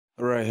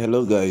Alright,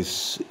 hello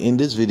guys. In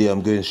this video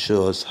I'm going to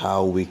show us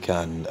how we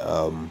can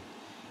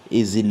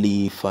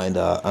easily find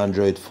our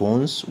Android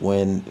phones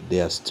when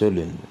they are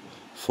stolen.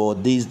 For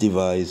this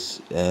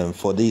device,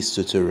 for this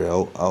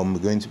tutorial, I'm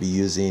going to be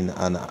using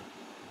an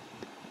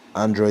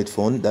Android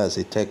phone. That's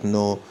a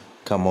Tecno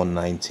Camon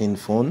 19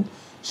 phone.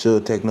 So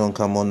Tecno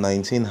Camon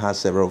 19 has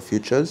several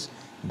features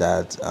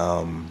that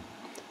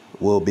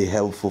will be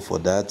helpful for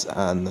that,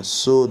 and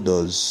so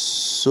does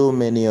so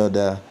many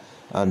other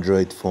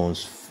Android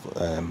phones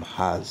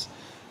has.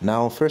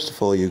 Now, first of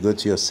all, you go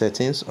to your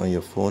settings on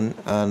your phone,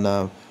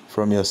 and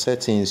from your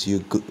settings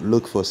you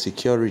look for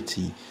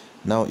security.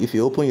 Now, if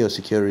you open your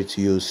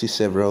security, you'll see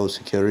several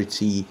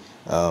security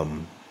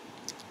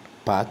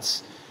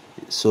parts.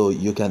 So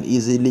you can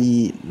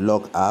easily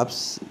lock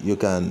apps, you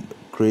can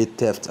create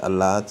theft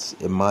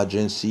alerts,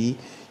 emergency,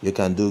 you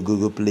can do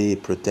Google Play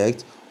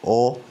Protect,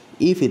 or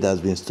if it has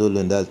been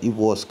stolen, that if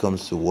worse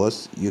comes to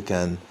worse, you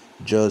can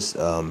just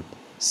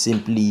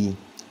simply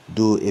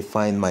do a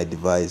find my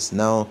device.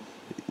 Now,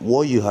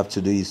 what you have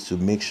to do is to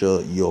make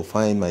sure your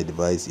find my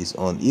device is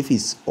on. If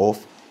it's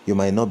off, you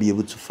might not be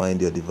able to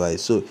find your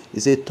device. So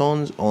it's a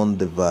turn on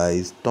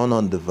device, turn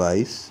on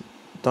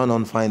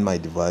find my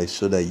device,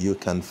 so that you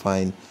can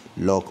find,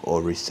 lock,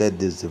 or reset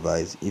this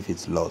device if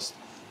it's lost.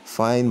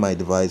 Find my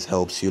device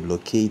helps you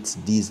locate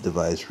this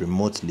device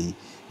remotely.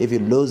 If you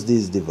lose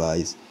this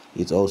device,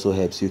 it also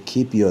helps you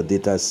keep your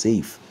data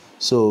safe.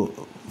 So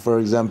for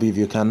example, if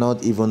you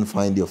cannot even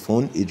find your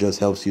phone, it just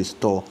helps you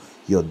store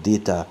your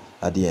data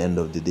at the end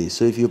of the day.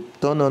 So if you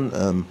turn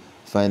on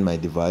find my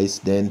device,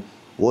 then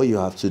what you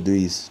have to do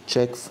is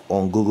check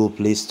on Google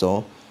Play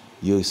Store.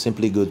 You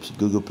simply go to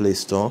Google Play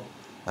Store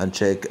and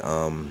check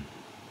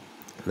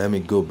let me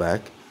go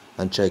back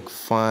and check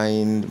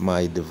find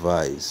my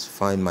device,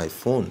 find my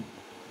phone,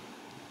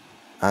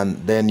 and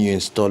then you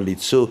install it.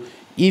 So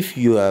if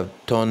you have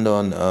turned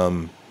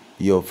on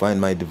your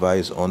find my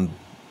device on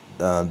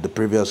the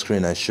previous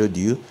screen I showed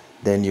you,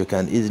 then you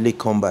can easily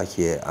come back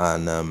here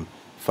and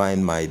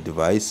find my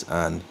device,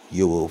 and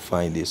you will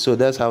find it. So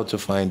that's how to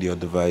find your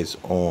device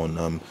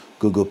on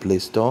Google Play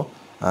Store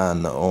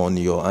and on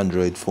your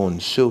Android phone.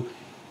 So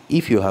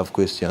if you have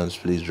questions,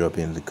 please drop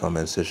in the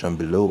comment section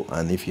below,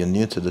 and if you're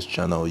new to this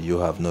channel, you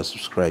have not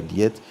subscribed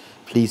yet,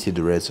 please hit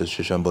the red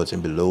subscription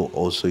button below.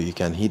 Also, you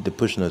can hit the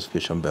push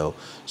notification bell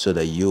so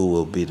that you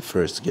will be the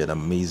first to get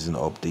amazing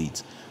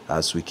updates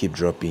as we keep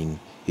dropping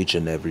each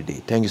and every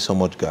day. Thank you so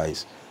much,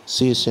 guys.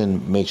 See you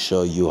soon. Make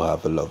sure you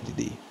have a lovely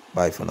day.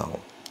 Bye for now.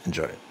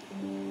 Enjoy.